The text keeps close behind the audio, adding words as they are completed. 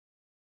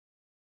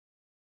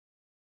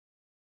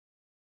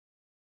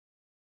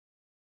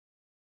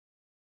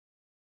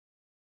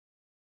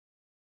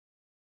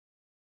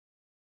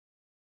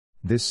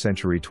This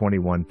Century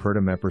 21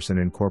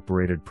 Purdum-Epperson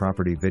Incorporated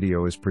property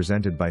video is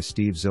presented by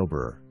Steve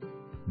Silberer.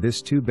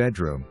 This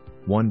 2-bedroom,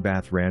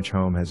 1-bath ranch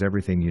home has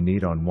everything you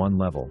need on one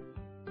level.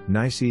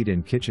 Nice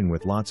eat-in kitchen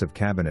with lots of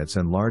cabinets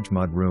and large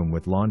mud room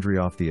with laundry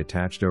off the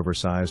attached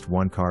oversized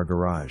 1-car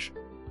garage.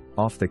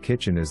 Off the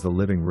kitchen is the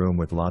living room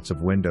with lots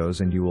of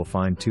windows, and you will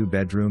find 2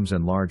 bedrooms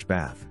and large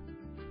bath.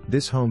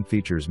 This home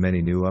features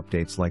many new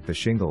updates like the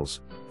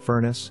shingles,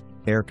 furnace,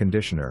 air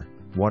conditioner,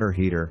 water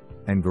heater,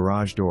 and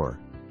garage door.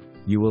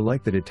 You will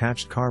like the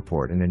detached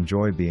carport and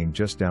enjoy being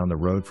just down the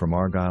road from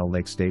Argyle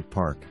Lake State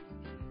Park.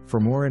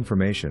 For more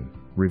information,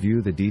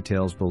 review the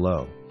details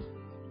below.